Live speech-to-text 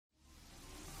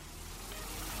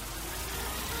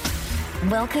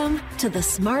Welcome to the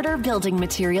Smarter Building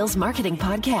Materials Marketing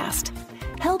Podcast,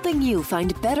 helping you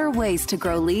find better ways to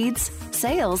grow leads,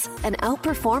 sales, and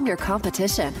outperform your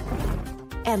competition.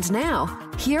 And now,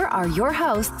 here are your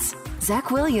hosts,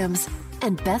 Zach Williams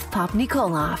and Beth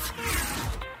Popnikolov.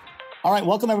 All right,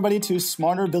 welcome everybody to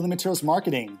Smarter Building Materials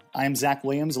Marketing. I am Zach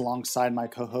Williams alongside my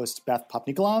co-host Beth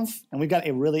Popnikolov, and we've got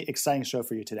a really exciting show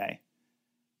for you today.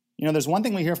 You know, there's one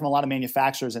thing we hear from a lot of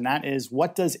manufacturers, and that is,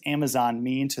 what does Amazon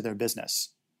mean to their business?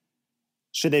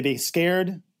 Should they be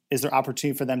scared? Is there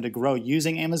opportunity for them to grow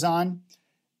using Amazon?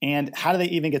 And how do they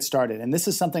even get started? And this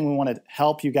is something we want to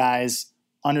help you guys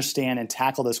understand and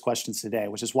tackle those questions today,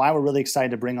 which is why we're really excited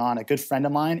to bring on a good friend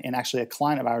of mine and actually a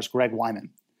client of ours, Greg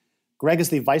Wyman. Greg is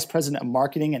the Vice President of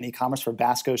Marketing and E-commerce for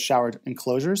Basco Shower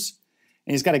Enclosures.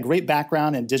 And he's got a great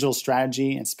background in digital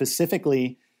strategy and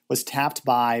specifically was tapped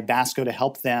by Basco to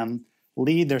help them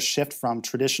lead their shift from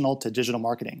traditional to digital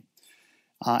marketing.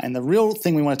 And the real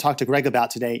thing we want to talk to Greg about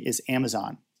today is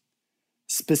Amazon.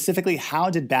 Specifically, how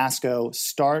did Basco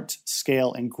start,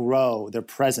 scale, and grow their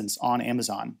presence on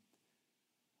Amazon?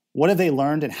 What have they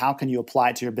learned and how can you apply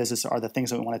it to your business are the things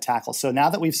that we want to tackle. So now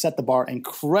that we've set the bar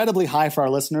incredibly high for our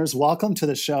listeners, welcome to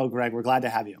the show, Greg. We're glad to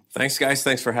have you. Thanks, guys.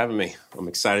 Thanks for having me. I'm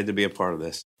excited to be a part of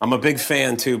this. I'm a big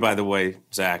fan too, by the way,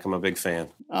 Zach. I'm a big fan.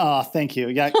 Oh, thank you.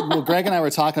 Yeah, well, Greg and I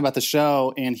were talking about the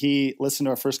show and he listened to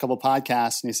our first couple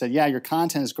podcasts and he said, yeah, your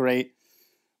content is great,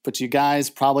 but you guys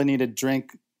probably need to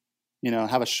drink,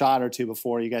 have a shot or two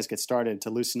before you guys get started to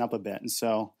loosen up a bit. And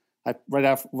so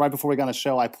right before we got on the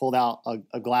show, I pulled out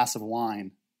a glass of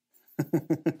wine.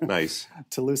 Nice.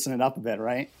 To loosen it up a bit,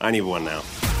 right? I need one now.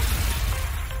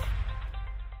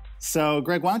 So,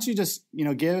 Greg, why don't you just,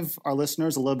 give our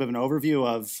listeners a little bit of an overview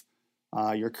of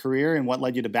your career and what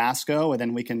led you to Basco, and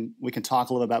then we can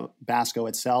talk a little about Basco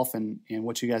itself and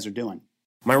what you guys are doing.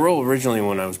 My role originally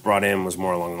when I was brought in was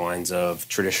more along the lines of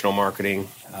traditional marketing.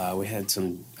 We had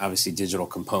some, obviously, digital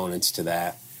components to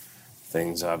that.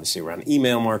 Things obviously around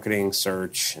email marketing,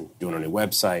 search, and doing a new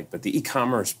website. But the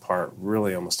e-commerce part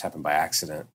really almost happened by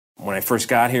accident. When I first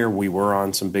got here, we were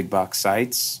on some big box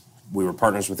sites. We were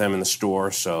partners with them in the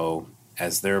store. So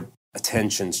as their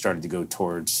attention started to go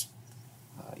towards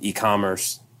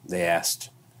e-commerce, they asked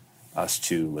us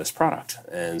to list product.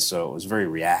 And so it was very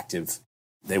reactive.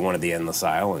 They wanted the endless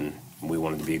aisle, and we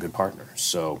wanted to be a good partner.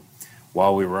 So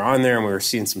while we were on there and we were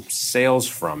seeing some sales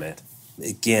from it,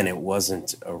 again, it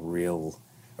wasn't a real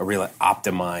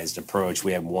optimized approach.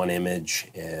 We had one image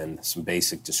and some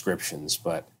basic descriptions,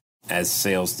 but as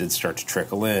sales did start to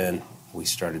trickle in, we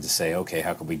started to say, okay,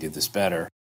 how can we do this better?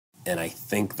 And I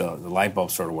think the light bulb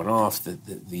sort of went off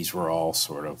that these were all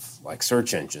sort of like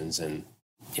search engines, and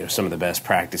some of the best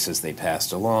practices they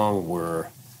passed along were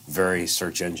very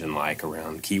search engine-like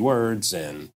around keywords,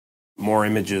 and more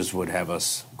images would have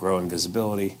us grow in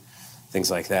visibility, things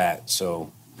like that.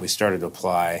 So we started to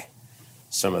apply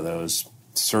some of those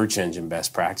search engine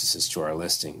best practices to our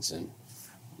listings and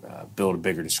build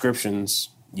bigger descriptions,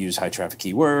 use high traffic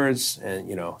keywords. And,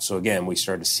 so again, we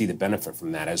started to see the benefit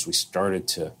from that. As we started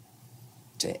to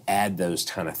add those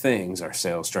kind of things, our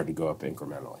sales started to go up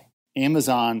incrementally.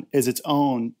 Amazon is its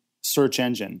own search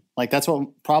engine. Like that's what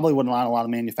not a lot of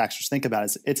manufacturers think about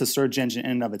is it's a search engine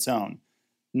in and of its own.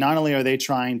 Not only are they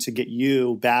trying to get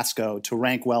you, Basco, to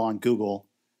rank well on Google,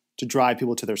 to drive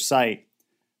people to their site.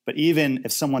 But even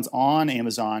if someone's on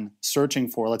Amazon searching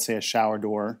for, let's say, a shower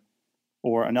door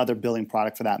or another building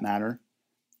product for that matter,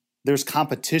 there's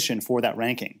competition for that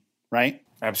ranking, right?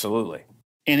 Absolutely.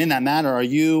 And in that matter, have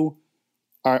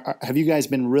you guys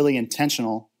been really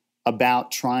intentional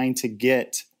about trying to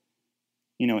get,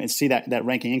 and see that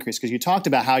ranking increase? Because you talked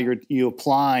about how you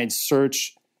applied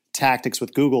search tactics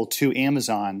with Google to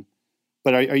Amazon,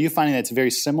 but are you finding that it's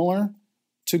very similar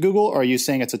to Google, or are you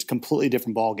saying it's a completely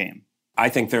different ballgame? I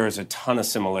think there is a ton of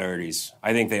similarities.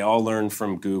 I think they all learned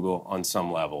from Google on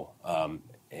some level,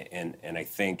 and I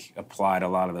think applied a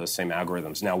lot of those same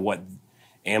algorithms. Now, what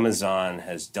Amazon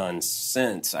has done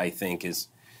since, I think,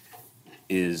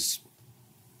 is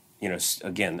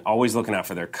again, always looking out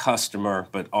for their customer,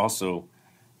 but also,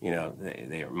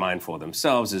 they are mindful of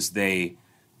themselves as they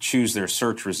choose their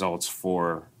search results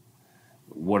for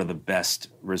what are the best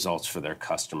results for their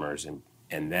customers and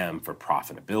them for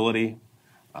profitability.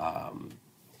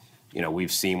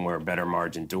 We've seen where better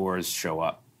margin doors show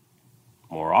up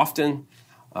more often.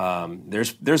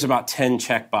 There's about 10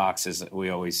 check boxes that we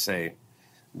always say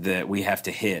that we have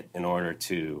to hit in order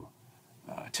to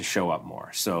show up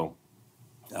more. So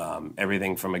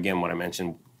everything from, again, what I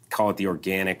mentioned, call it the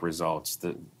organic results.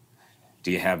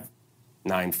 Do you have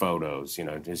 9 photos?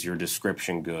 Is your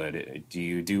description good? Do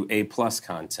you do A+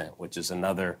 content, which is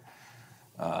another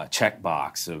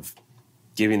checkbox of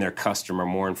giving their customer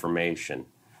more information.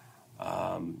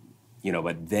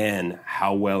 But then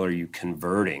how well are you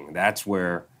converting? That's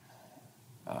where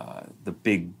the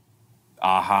big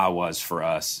aha was for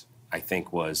us, I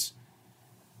think, was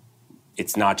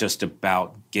it's not just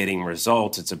about getting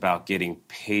results, it's about getting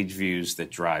page views that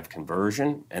drive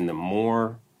conversion. And the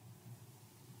more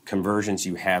conversions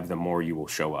you have, the more you will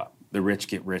show up. The rich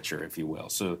get richer, if you will.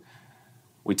 So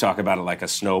we talk about it like a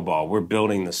snowball. We're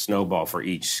building the snowball for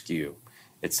each SKU.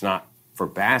 It's not for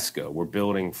Basco. We're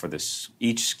building for this.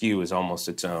 Each SKU is almost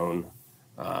its own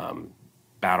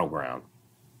battleground.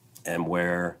 And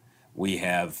where we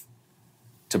have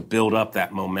to build up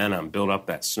that momentum, build up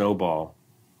that snowball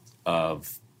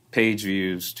of page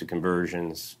views to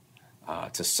conversions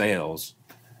to sales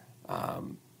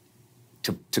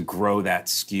to grow that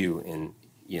SKU and,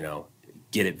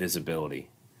 get it visibility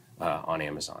on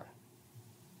Amazon.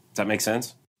 Does that make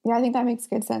sense? Yeah, I think that makes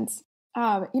good sense.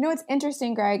 What's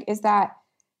interesting, Greg, is that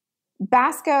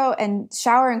Basco and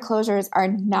shower enclosures are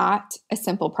not a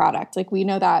simple product. Like we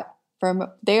know that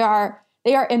they are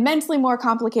immensely more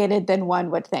complicated than one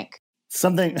would think.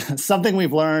 Something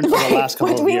we've learned for the last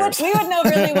couple of years. We would know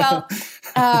really well.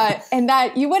 And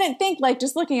that you wouldn't think, like,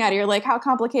 just looking at it, you're like, how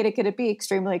complicated could it be?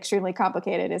 Extremely, extremely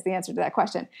complicated is the answer to that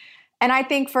question. And I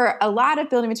think for a lot of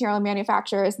building material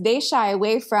manufacturers, they shy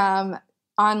away from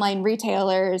online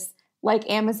retailers like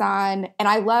Amazon. And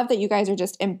I love that you guys are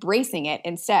just embracing it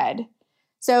instead.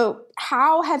 So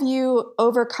how have you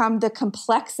overcome the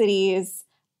complexities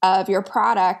of your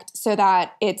product so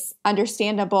that it's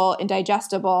understandable and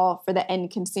digestible for the end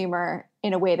consumer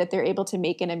in a way that they're able to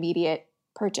make an immediate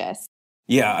purchase?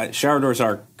 Yeah, shower doors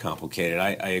are complicated.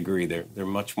 I agree. They're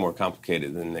much more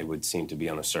complicated than they would seem to be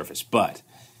on the surface. But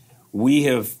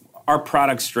our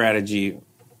product strategy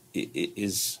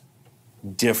is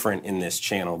different in this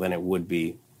channel than it would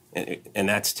be, and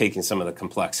that's taking some of the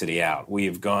complexity out. We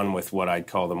have gone with what I'd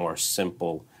call the more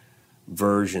simple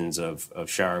versions of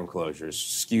shower enclosures,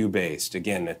 SKU-based.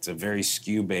 Again, it's a very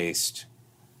SKU-based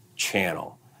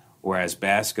channel, whereas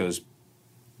Basco's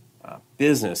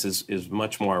business is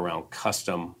much more around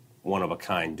custom,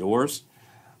 one-of-a-kind doors.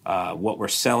 What we're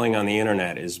selling on the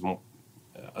internet is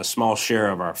a small share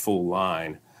of our full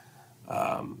line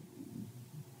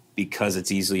because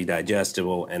it's easily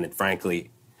digestible and frankly,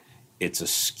 it's a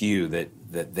SKU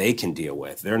that they can deal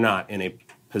with. They're not in a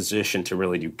position to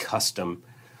really do custom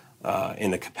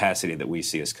in the capacity that we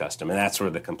see as custom, and that's where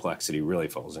the complexity really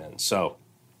falls in. So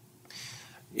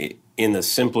in the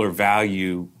simpler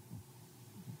value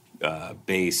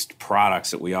based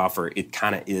products that we offer, it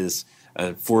kind of is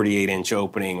a 48-inch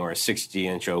opening or a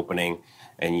 60-inch opening,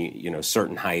 and you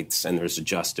certain heights, and there's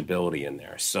adjustability in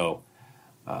there. So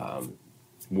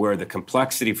where the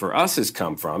complexity for us has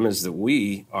come from is that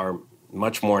we are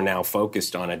much more now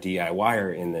focused on a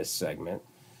DIYer in this segment,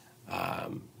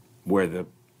 where the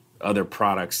other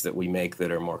products that we make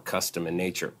that are more custom in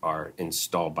nature are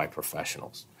installed by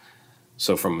professionals.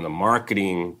 So from the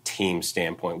marketing team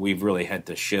standpoint, we've really had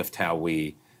to shift how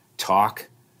we talk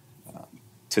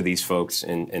to these folks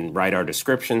and write our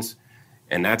descriptions.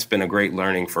 And that's been a great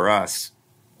learning for us,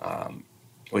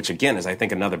 which again is, I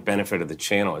think, another benefit of the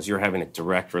channel is you're having a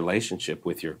direct relationship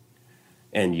with your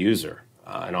end user.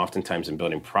 And oftentimes in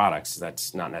building products,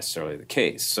 that's not necessarily the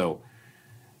case. So,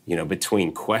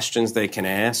 between questions they can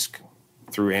ask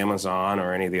through Amazon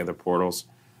or any of the other portals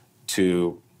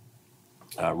to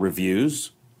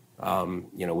reviews,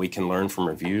 we can learn from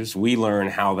reviews. We learn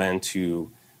how then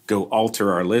to go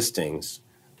alter our listings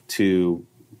to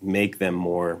make them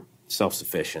more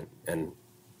self-sufficient and,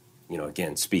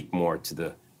 again, speak more to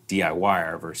the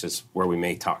DIYer versus where we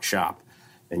may talk shop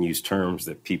and use terms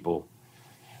that people,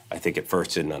 I think, at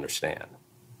first didn't understand.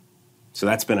 So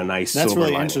that's been a nice silver lining.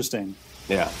 That's really interesting.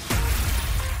 Yeah.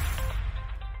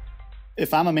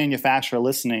 If I'm a manufacturer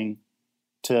listening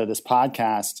to this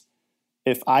podcast,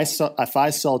 if I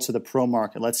sell to the pro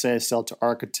market, let's say I sell to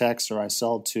architects or I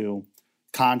sell to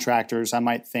contractors, I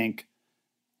might think,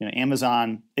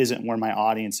 Amazon isn't where my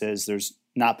audience is. There's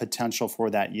not potential for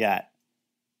that yet.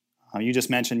 You just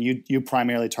mentioned you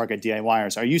primarily target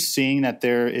DIYers. Are you seeing that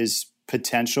there is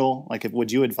potential? Like,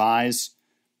 would you advise,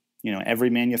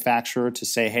 every manufacturer to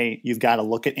say, hey, you've got to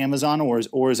look at Amazon,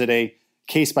 or is it a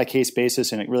case-by-case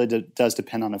basis, and it really does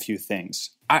depend on a few things?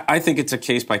 I think it's a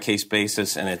case-by-case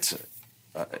basis, and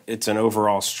it's an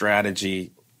overall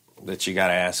strategy that you got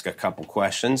to ask a couple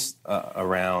questions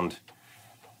around,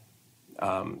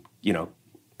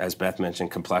 as Beth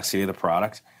mentioned, complexity of the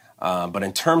product. But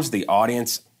in terms of the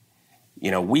audience,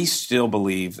 we still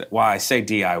believe that while I say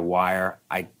DIYer,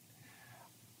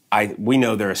 we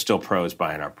know there are still pros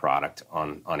buying our product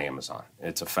on Amazon.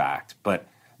 It's a fact. But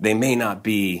they may not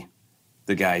be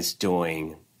the guys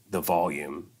doing the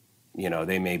volume.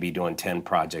 They may be doing 10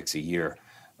 projects a year.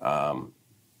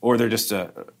 Or they're just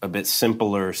a bit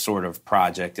simpler sort of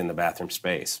project in the bathroom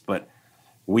space. But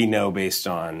we know based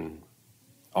on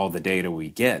all the data we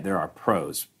get, there are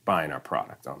pros buying our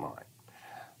product online.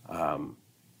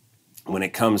 When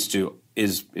it comes to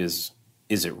is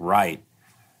it right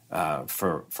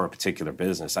for a particular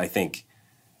business, I think,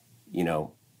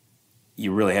 you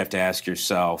really have to ask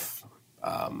yourself,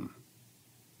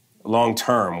 long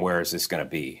term, where is this going to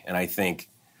be? And I think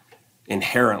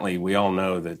inherently we all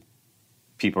know that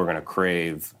people are going to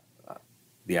crave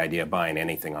the idea of buying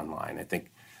anything online. I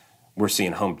think we're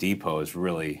seeing Home Depot is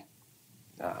really,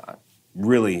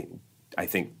 I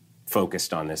think,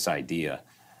 focused on this idea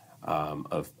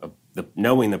of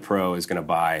knowing the pro is going to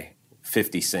buy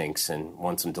 50 sinks and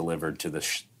wants them delivered to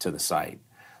the site.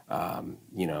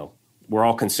 We're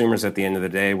all consumers at the end of the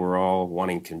day. We're all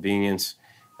wanting convenience.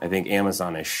 I think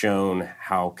Amazon has shown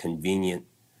how convenient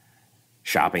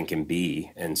shopping can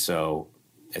be, and so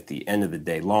at the end of the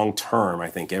day, long term, I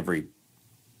think every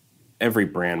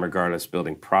brand, regardless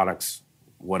building products,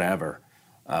 whatever,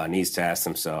 needs to ask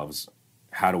themselves,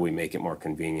 how do we make it more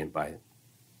convenient by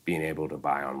being able to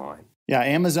buy online? Yeah,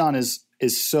 Amazon is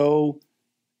so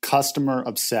customer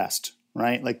obsessed,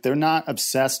 right? Like they're not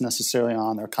obsessed necessarily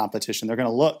on their competition. They're going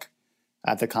to look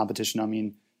at the competition. I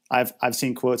mean, I've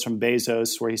seen quotes from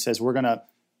Bezos where he says, we're going to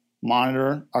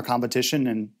monitor our competition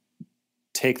and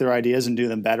take their ideas and do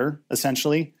them better,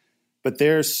 essentially. But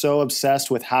they're so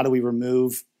obsessed with how do we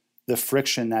remove the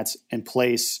friction that's in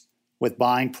place with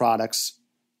buying products,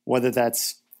 whether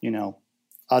that's,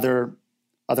 other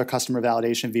customer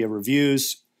validation via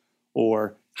reviews,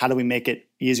 or how do we make it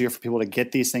easier for people to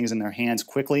get these things in their hands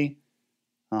quickly?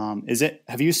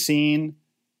 Have you seen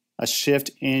a shift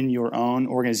in your own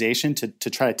organization to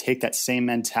try to take that same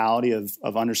mentality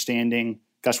of understanding,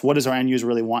 gosh, what does our end user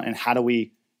really want, and how do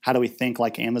we think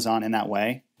like Amazon in that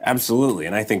way? Absolutely,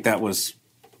 and I think that was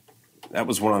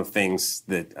one of the things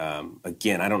that,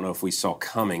 again, I don't know if we saw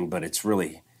coming, but it's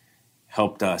really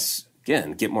helped us,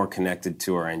 again, get more connected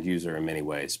to our end user in many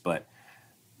ways. But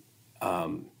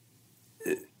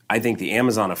I think the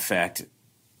Amazon effect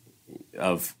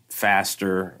of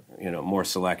faster, more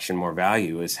selection, more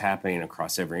value is happening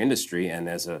across every industry. And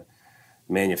as a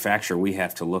manufacturer, we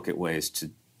have to look at ways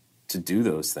to do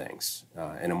those things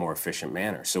in a more efficient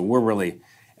manner. So we're really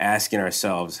asking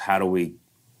ourselves, how do we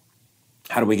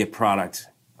get product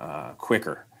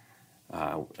quicker?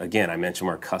 Again, I mentioned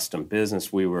we're a custom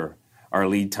business. Our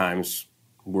lead times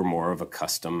were more of a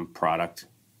custom product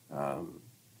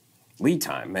lead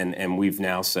time, and we've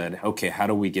now said, okay, how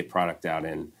do we get product out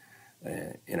in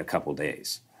a couple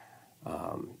days?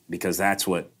 Because that's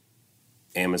what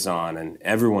Amazon and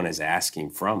everyone is asking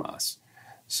from us.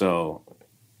 So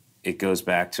it goes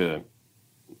back to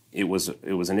it was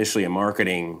initially a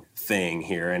marketing thing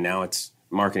here, and now it's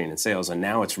marketing and sales, and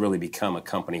now it's really become a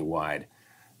company-wide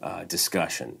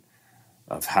discussion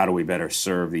of how do we better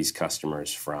serve these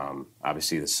customers from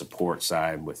obviously the support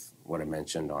side with what I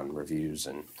mentioned on reviews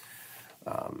and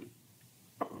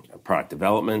product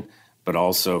development, but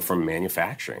also from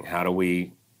manufacturing. How do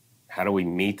we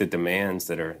meet the demands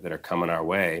that are coming our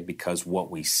way? Because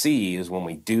what we see is when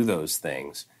we do those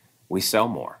things, we sell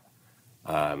more.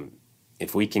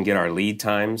 If we can get our lead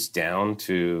times down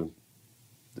to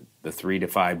the 3 to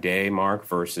 5 day mark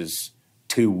versus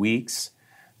 2 weeks,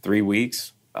 3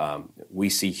 weeks, we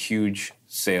see huge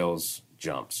sales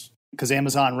jumps. Because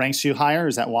Amazon ranks you higher,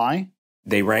 is that why?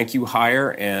 They rank you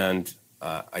higher, and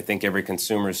I think every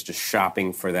consumer is just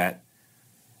shopping for that,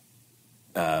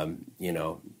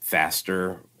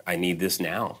 faster, I need this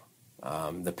now,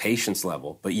 the patience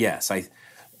level. But yes,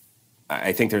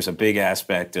 I think there's a big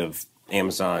aspect of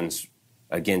Amazon's,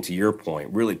 again, to your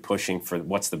point, really pushing for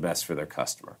what's the best for their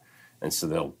customer. And so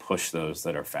they'll push those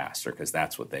that are faster because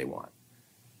that's what they want.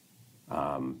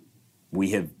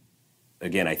 We have,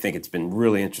 again, I think it's been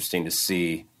really interesting to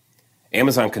see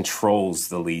Amazon controls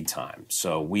the lead time.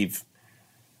 So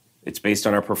it's based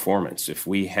on our performance. If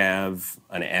we have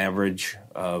an average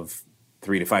of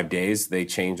 3 to 5 days, they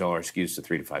change all our SKUs to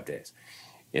 3 to 5 days.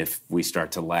 If we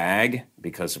start to lag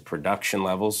because of production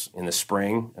levels in the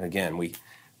spring, again, we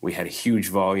had a huge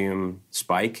volume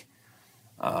spike,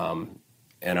 and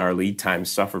our lead time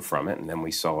suffered from it, and then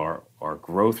we saw our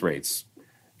growth rates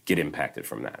get impacted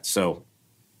from that. So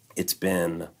it's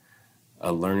been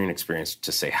a learning experience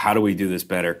to say, how do we do this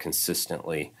better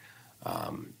consistently,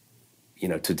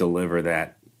 to deliver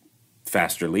that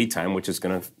faster lead time, which is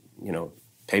going to,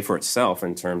 pay for itself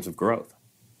in terms of growth.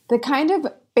 The kind of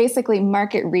basically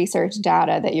market research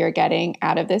data that you're getting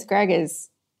out of this, Greg, is,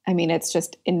 I mean, it's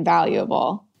just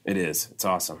invaluable. It is. It's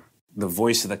awesome. The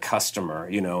voice of the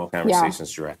customer,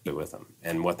 conversations directly with them.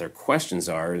 And what their questions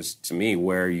are is, to me,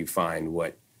 where you find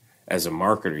what, as a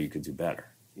marketer, you could do better.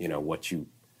 What you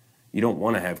don't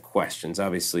want to have questions,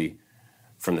 obviously,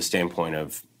 from the standpoint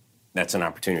of that's an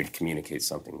opportunity to communicate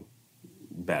something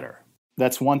better.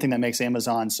 That's one thing that makes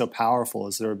Amazon so powerful,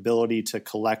 is their ability to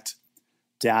collect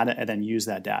data and then use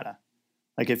that data.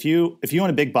 Like if you own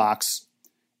a big box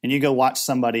and you go watch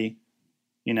somebody,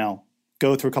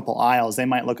 go through a couple aisles, they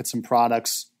might look at some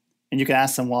products and you can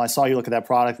ask them, well, I saw you look at that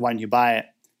product. Why didn't you buy it?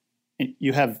 And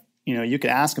you can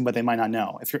ask them, but they might not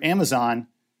know. If you're Amazon,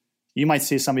 you might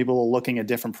see some people looking at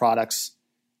different products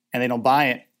and they don't buy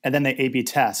it. And then they A/B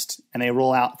test and they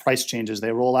roll out price changes.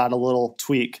 They roll out a little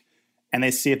tweak and they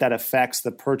see if that affects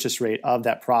the purchase rate of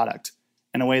that product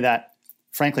in a way that,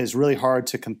 frankly, is really hard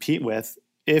to compete with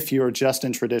if you're just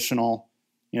in traditional,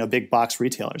 big box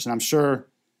retailers. And I'm sure,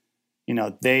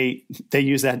 they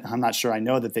use that. I'm not sure. I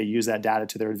know that they use that data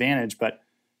to their advantage, but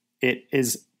it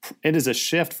is a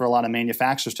shift for a lot of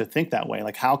manufacturers to think that way.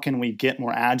 Like, how can we get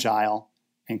more agile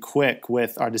and quick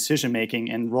with our decision making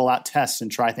and roll out tests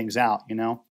and try things out?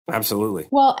 Absolutely.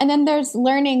 Well, and then there's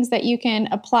learnings that you can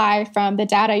apply from the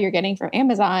data you're getting from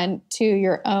Amazon to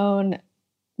your own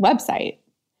website.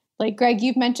 Like, Greg,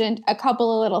 you've mentioned a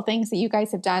couple of little things that you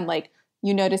guys have done. Like,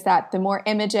 you notice that the more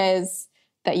images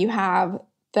that you have,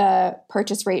 the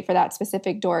purchase rate for that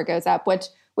specific door goes up. What's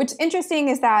interesting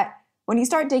is that when you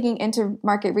start digging into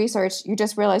market research, you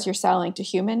just realize you're selling to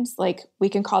humans. Like, we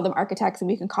can call them architects and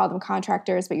we can call them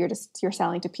contractors, but you're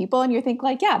selling to people. And you think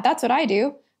like, yeah, that's what I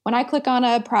do. When I click on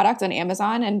a product on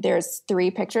Amazon and there's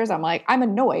 3 pictures, I'm like, I'm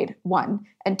annoyed, 1.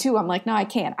 And 2, I'm like, no, I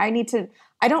can't.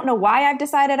 I don't know why I've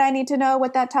decided I need to know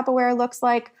what that Tupperware looks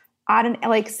like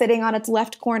sitting on its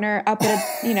left corner up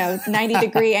at a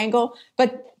 90-degree angle.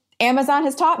 But Amazon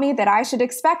has taught me that I should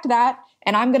expect that.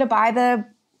 And I'm going to buy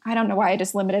I don't know why I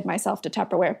just limited myself to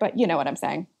Tupperware, but you know what I'm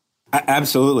saying.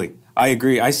 Absolutely. I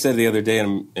agree. I said the other day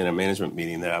in a management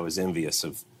meeting that I was envious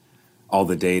of all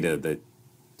the data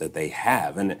that they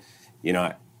have. And,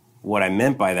 what I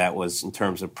meant by that was in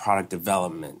terms of product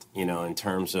development, in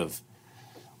terms of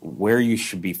where you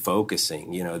should be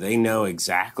focusing. They know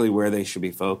exactly where they should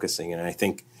be focusing. And I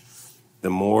think the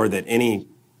more that any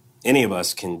of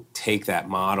us can take that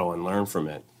model and learn from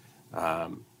it,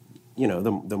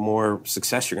 the more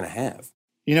success you're going to have.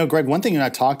 Greg, one thing you and I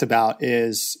talked about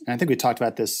is, and I think we talked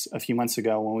about this a few months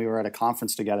ago when we were at a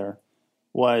conference together,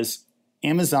 was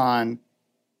Amazon,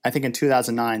 I think in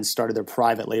 2009, started their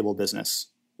private label business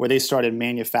where they started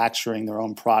manufacturing their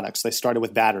own products. They started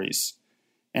with batteries.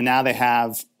 And now they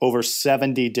have over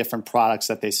 70 different products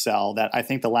that they sell that I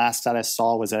think the last that I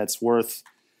saw was that it's worth,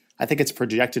 I think it's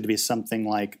projected to be something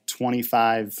like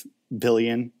 25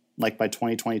 billion, like by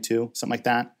 2022, something like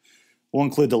that. We'll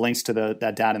include the links to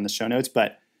that data in the show notes.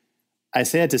 But I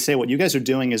say that to say what you guys are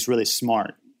doing is really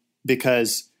smart,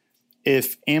 because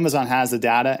if Amazon has the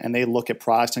data and they look at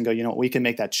products and go, we can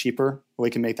make that cheaper, or we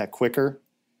can make that quicker,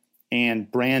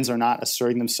 and brands are not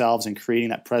asserting themselves and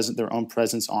creating their own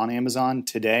presence on Amazon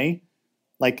today,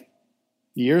 like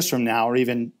years from now or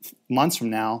even months from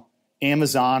now,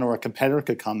 Amazon or a competitor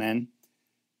could come in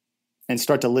and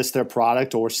start to list their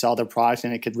product or sell their product,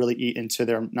 and it could really eat into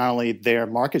not only their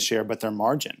market share, but their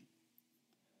margin.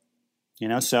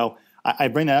 So I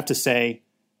bring that up to say,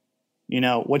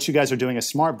 what you guys are doing is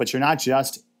smart, but you're not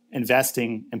just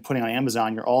investing and putting on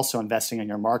Amazon, you're also investing in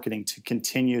your marketing to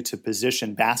continue to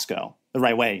position Basco the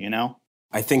right way,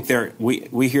 I think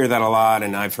we hear that a lot,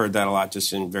 and I've heard that a lot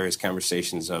just in various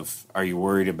conversations of, are you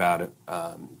worried about it,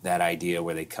 that idea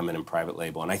where they come in private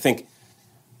label? And I think,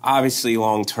 obviously,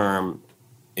 long term,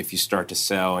 if you start to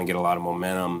sell and get a lot of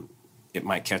momentum, it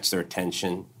might catch their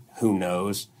attention. Who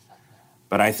knows?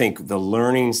 But I think the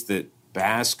learnings that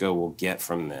Basco will get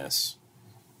from this,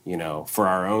 for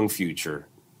our own future,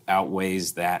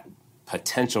 outweighs that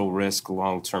potential risk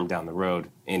long term down the road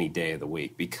any day of the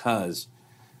week, because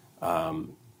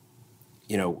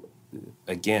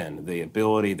again, the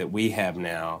ability that we have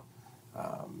now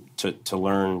to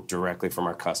learn directly from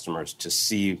our customers, to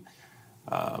see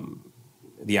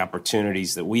the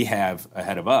opportunities that we have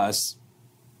ahead of us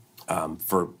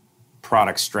for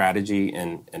product strategy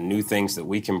and new things that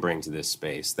we can bring to this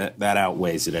space, that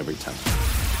outweighs it every time.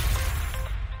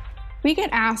 We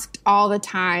get asked all the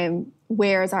time,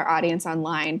 where is our audience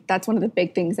online? That's one of the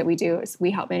big things that we do, is we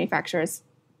help manufacturers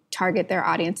target their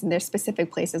audience in their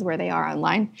specific places where they are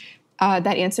online.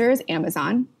 That answer is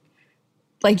Amazon.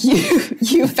 Like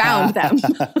you found them.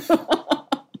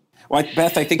 Well,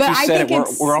 Beth, I think But you I said think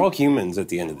it. We're all humans at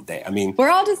the end of the day. I mean, we're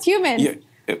all just humans.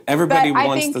 Everybody But I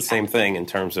wants think- the same thing in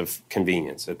terms of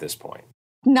convenience at this point.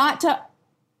 Not to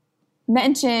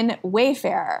mention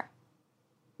Wayfair.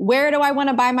 Where do I want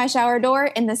to buy my shower door?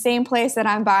 In the same place that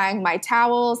I'm buying my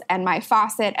towels and my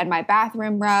faucet and my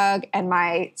bathroom rug and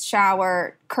my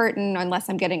shower curtain, unless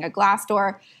I'm getting a glass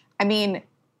door. I mean,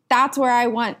 that's where I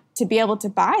want to be able to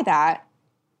buy that.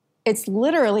 It's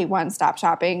literally one-stop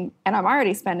shopping, and I'm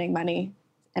already spending money,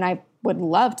 and I would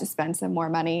love to spend some more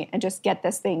money and just get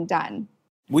this thing done.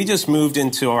 We just moved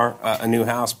into a new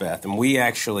house, Beth, and we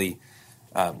actually,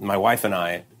 my wife and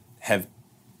I have,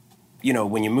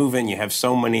 when you move in, you have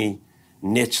so many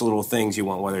niche little things you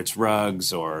want, whether it's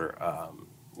rugs or,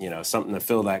 something to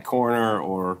fill that corner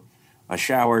or a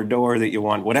shower door that you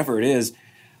want, whatever it is.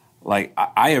 Like,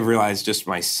 I have realized just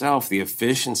myself the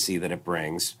efficiency that it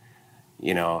brings,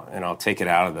 and I'll take it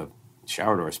out of the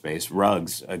shower door space.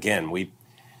 Rugs, again,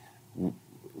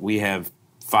 we have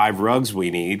 5 rugs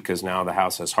we need because now the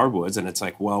house has hardwoods, and it's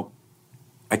like, well,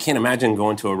 I can't imagine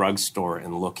going to a rug store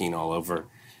and looking all over,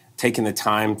 taking the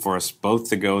time for us both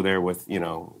to go there with,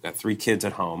 got 3 kids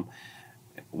at home,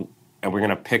 and we're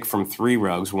going to pick from 3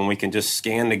 rugs when we can just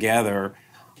scan together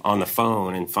on the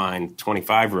phone and find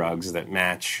 25 rugs that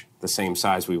match the same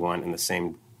size we want and the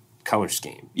same color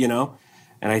scheme,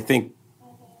 And I think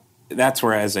that's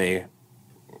where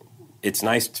it's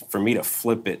nice for me to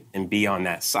flip it and be on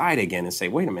that side again and say,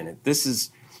 wait a minute, this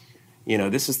is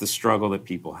the struggle that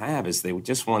people have, is they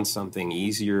just want something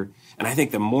easier. And I think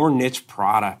the more niche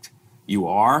product you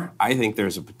are, I think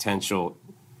there's a potential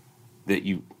that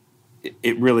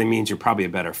it really means you're probably a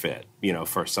better fit,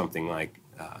 for something like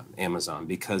Amazon,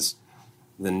 because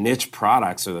the niche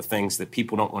products are the things that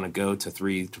people don't want to go to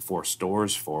 3 to 4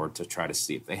 stores for to try to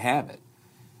see if they have it.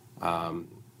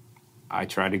 I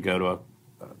tried to go to a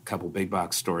couple big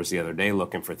box stores the other day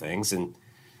looking for things, and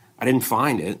I didn't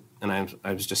find it. And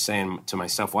I was just saying to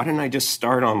myself, why didn't I just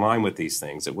start online with these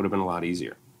things? It would have been a lot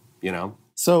easier,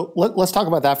 So let's talk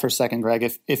about that for a second, Greg.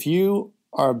 If you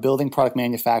are a building product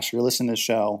manufacturer, you're listening to this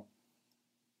show,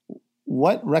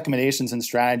 what recommendations and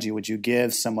strategy would you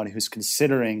give somebody who's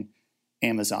considering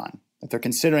Amazon? If they're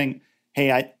considering,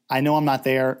 hey, I know I'm not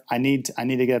there. I need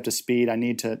to get up to speed. I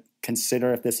need to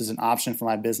consider if this is an option for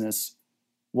my business.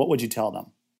 What would you tell them?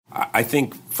 I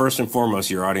think first and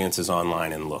foremost, your audience is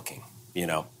online and looking.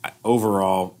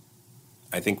 Overall,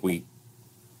 I think we've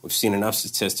seen enough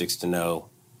statistics to know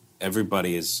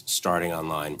everybody is starting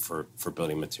online for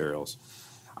building materials.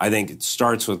 I think it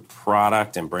starts with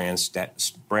product and brand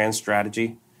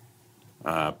strategy.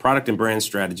 Product and brand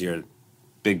strategy are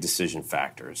big decision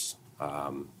factors.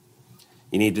 You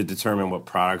need to determine what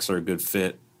products are a good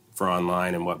fit for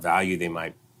online and what value they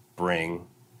might bring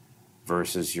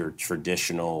versus your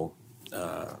traditional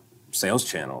sales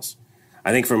channels.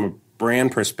 I think from a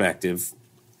brand perspective,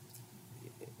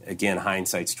 again,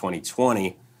 hindsight's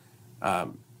 2020.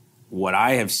 What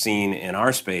I have seen in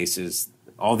our space is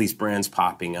all these brands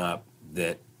popping up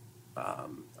that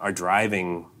are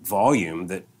driving volume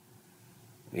that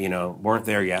weren't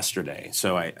there yesterday.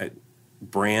 So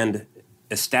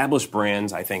established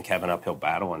brands, I think, have an uphill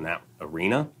battle in that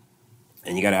arena,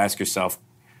 and you got to ask yourself,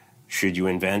 should you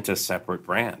invent a separate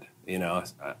brand?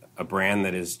 A brand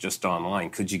that is just online.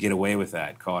 Could you get away with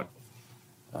that? Call it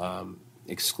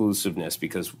exclusiveness,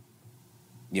 because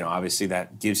obviously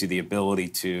that gives you the ability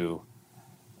to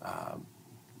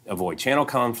avoid channel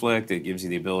conflict. It gives you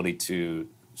the ability to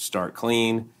start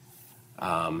clean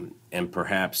and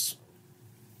perhaps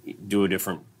do a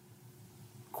different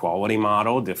quality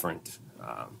model, different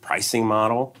pricing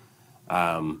model.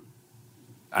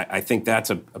 I think that's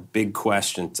a big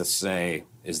question to say,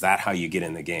 is that how you get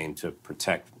in the game to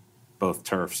protect both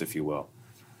turfs, if you will?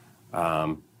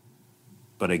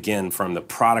 But again, from the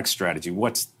product strategy,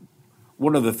 what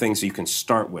are the things you can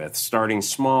start with? Starting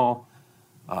small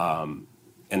and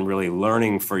really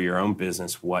learning for your own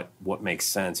business what makes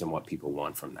sense and what people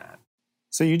want from that.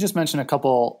 So you just mentioned a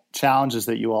couple challenges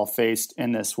that you all faced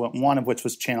in this, one of which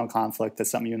was channel conflict. That's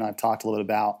something you and I have talked a little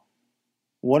bit about.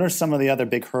 What are some of the other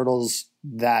big hurdles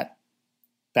that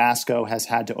Basco has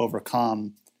had to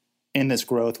overcome in this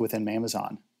growth within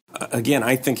Amazon? Again,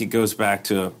 I think it goes back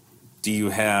to, do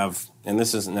you have, and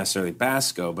this isn't necessarily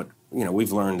Basco, but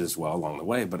we've learned as well along the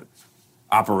way, but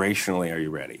operationally, are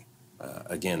you ready?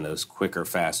 Again, those quicker,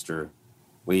 faster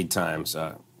lead times,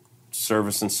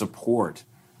 service and support.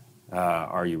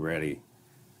 Are you ready?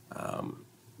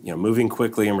 Moving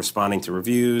quickly and responding to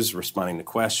reviews, responding to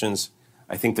questions.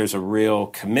 I think there's a real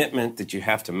commitment that you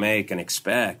have to make and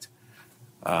expect,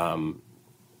 to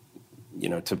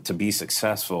be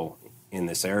successful in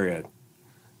this area.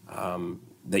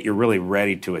 that you're really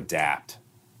ready to adapt,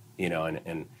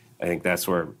 and I think that's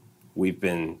where we've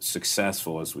been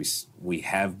successful, as we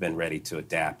have been ready to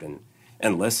adapt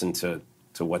and listen to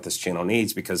what this channel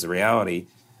needs, because the reality,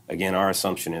 again, our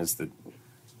assumption is that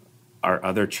our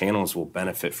other channels will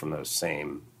benefit from those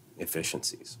same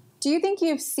efficiencies. Do you think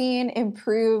you've seen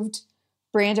improved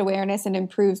brand awareness and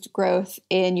improved growth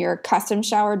in your custom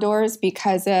shower doors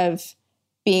because of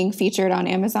being featured on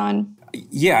Amazon?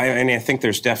 Yeah, I think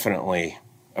there's definitely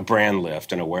a brand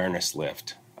lift, an awareness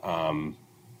lift. In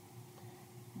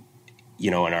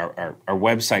our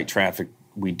website traffic,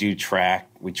 we try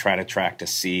to track to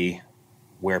see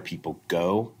where people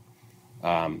go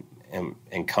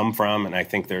and come from. And I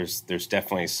think there's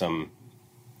definitely some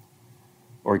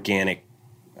organic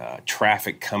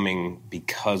traffic coming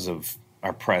because of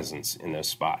our presence in those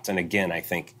spots. And again, I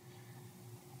think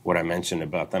what I mentioned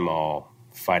about them all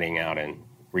fighting out and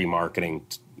remarketing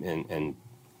and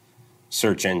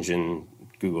search engine,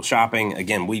 Google Shopping,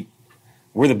 again,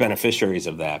 we're the beneficiaries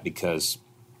of that, because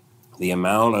the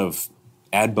amount of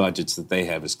ad budgets that they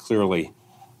have is clearly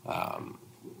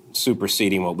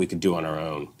superseding what we could do on our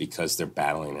own, because they're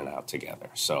battling it out together.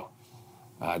 So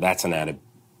that's an added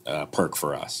perk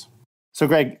for us. So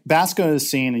Greg, Basco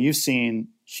you've seen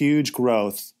huge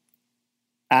growth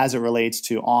as it relates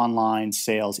to online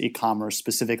sales, e-commerce,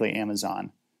 specifically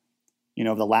Amazon,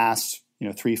 over the last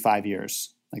 3-5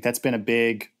 years. Like, that's been a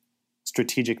big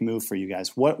strategic move for you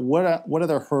guys. What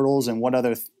other hurdles and what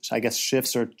other, I guess,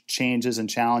 shifts or changes and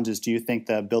challenges do you think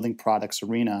the building products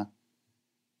arena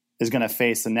is going to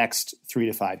face the next 3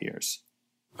 to 5 years?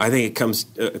 I think it comes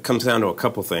down to a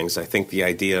couple things. I think the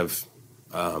idea of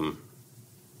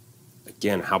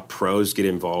again, how pros get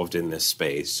involved in this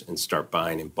space and start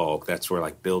buying in bulk. That's where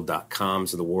like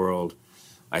Build.coms of the world,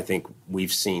 I think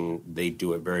we've seen they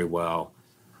do it very well.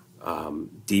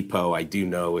 Depot, I do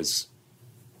know, is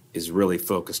really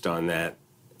focused on that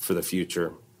for the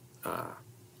future.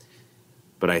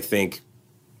 But I think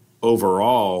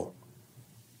overall,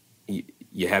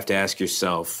 you have to ask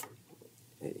yourself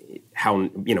how,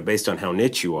 based on how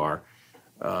niche you are,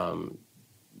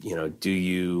 do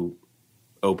you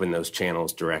open those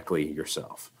channels directly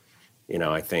yourself?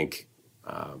 I think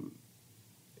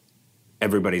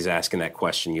everybody's asking that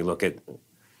question. You look at,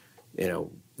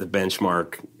 the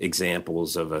benchmark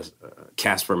examples of a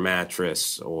Casper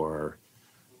mattress or,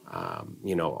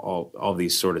 all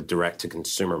these sort of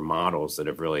direct-to-consumer models that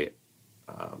have really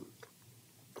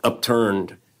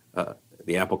upturned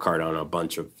the apple cart on a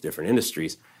bunch of different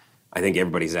industries. I think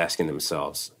everybody's asking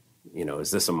themselves, is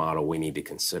this a model we need to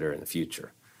consider in the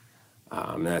future?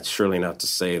 That's surely not to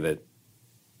say that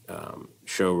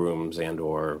showrooms and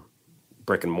or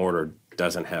brick and mortar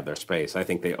doesn't have their space. I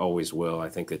think they always will. I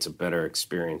think it's a better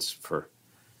experience for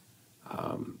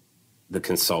the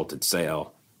consulted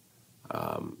sale.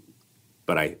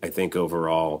 But I think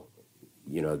overall,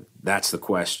 that's the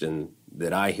question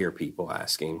that I hear people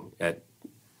asking at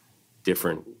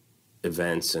different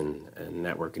events and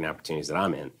networking opportunities that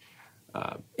I'm in.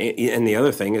 And the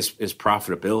other thing is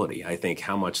profitability. I think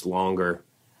how much longer,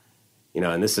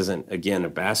 and this isn't, again, a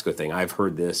Basco thing. I've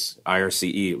heard this,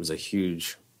 IRCE, it was a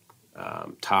huge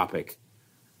topic.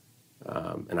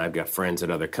 And I've got friends at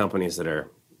other companies that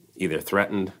are either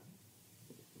threatened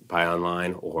by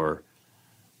online or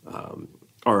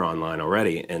online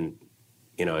already. And,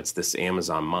 it's this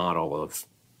Amazon model of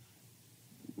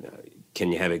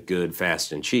can you have it good,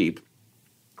 fast, and cheap?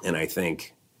 And I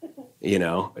think,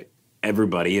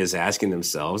 everybody is asking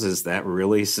themselves, is that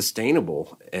really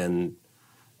sustainable? And,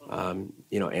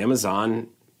 Amazon,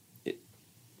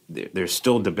 there's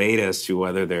still debate as to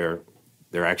whether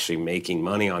they're actually making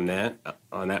money on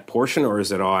that portion, or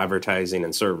is it all advertising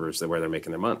and servers where they're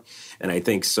making their money? And I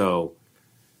think so.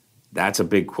 That's a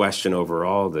big question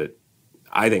overall that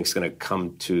I think is going to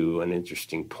come to an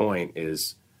interesting point,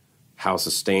 is how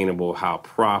sustainable, how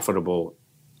profitable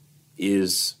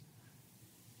is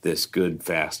this good,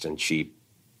 fast, and cheap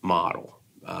model.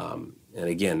 And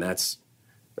again, that's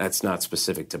not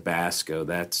specific to Basco.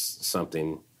 That's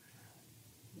something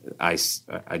I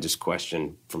just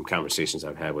question from conversations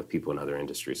I've had with people in other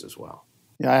industries as well.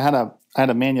 Yeah, I had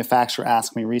a manufacturer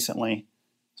ask me recently.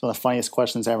 It's one of the funniest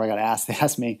questions I ever got asked. They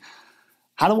asked me,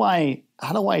 how do I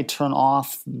turn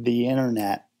off the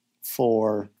internet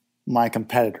for my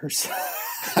competitors?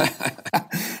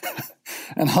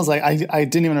 And I was like, I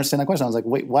didn't even understand that question. I was like,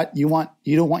 wait, what? You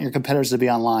don't want your competitors to be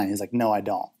online? He's like, no, I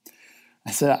don't.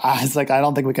 I was like, I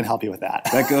don't think we can help you with that.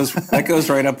 That goes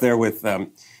right up there with,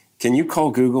 can you call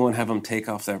Google and have them take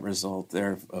off that result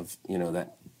there of,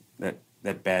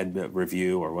 that bad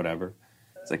review or whatever?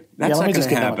 It's like, that's not going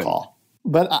to happen.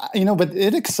 But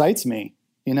it excites me.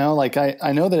 Like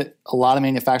I know that a lot of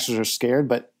manufacturers are scared,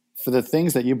 but for the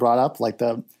things that you brought up, like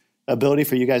the ability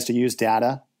for you guys to use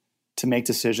data to make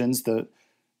decisions, the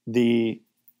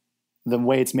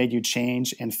way it's made you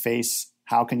change and face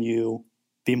how can you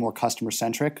be more customer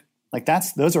centric, like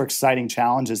those are exciting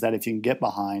challenges that if you can get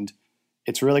behind,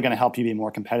 it's really going to help you be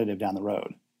more competitive down the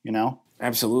road.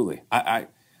 Absolutely. I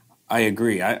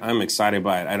agree. I'm excited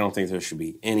by it. I don't think there should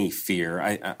be any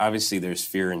fear. Obviously, there's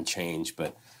fear in change,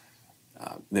 but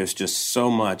there's just so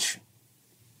much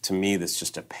to me that's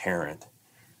just apparent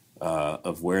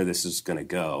of where this is going to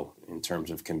go in terms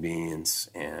of convenience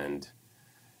and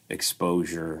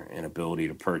exposure and ability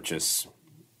to purchase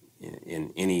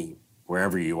in any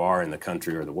wherever you are in the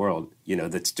country or the world.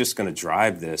 That's just going to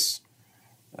drive this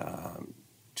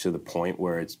to the point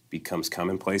where it becomes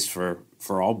commonplace for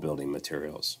all building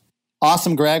materials.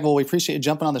 Awesome, Greg. Well, we appreciate you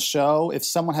jumping on the show. If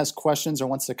someone has questions or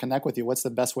wants to connect with you, what's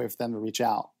the best way for them to reach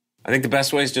out? I think the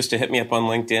best way is just to hit me up on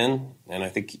LinkedIn, and I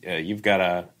think you've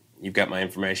got my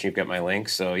information, you've got my link.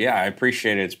 So yeah, I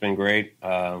appreciate it. It's been great.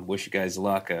 Wish you guys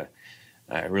luck.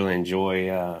 I really enjoy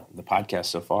the podcast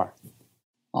so far.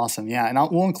 Awesome, yeah, and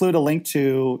we'll include a link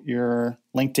to your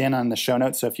LinkedIn on the show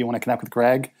notes. So if you want to connect with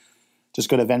Greg, just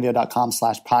go to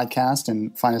venveo.com/podcast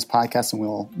and find his podcast, and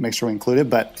we'll make sure we include it.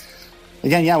 But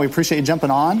again, yeah, we appreciate you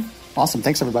jumping on. Awesome,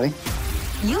 thanks everybody.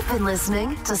 You've been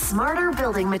listening to Smarter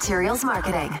Building Materials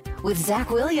Marketing with Zach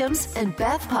Williams and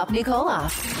Beth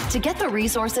Popnikoloff. To get the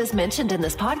resources mentioned in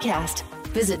this podcast,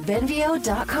 visit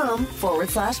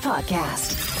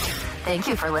venveo.com/podcast. Thank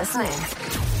you for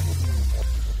listening.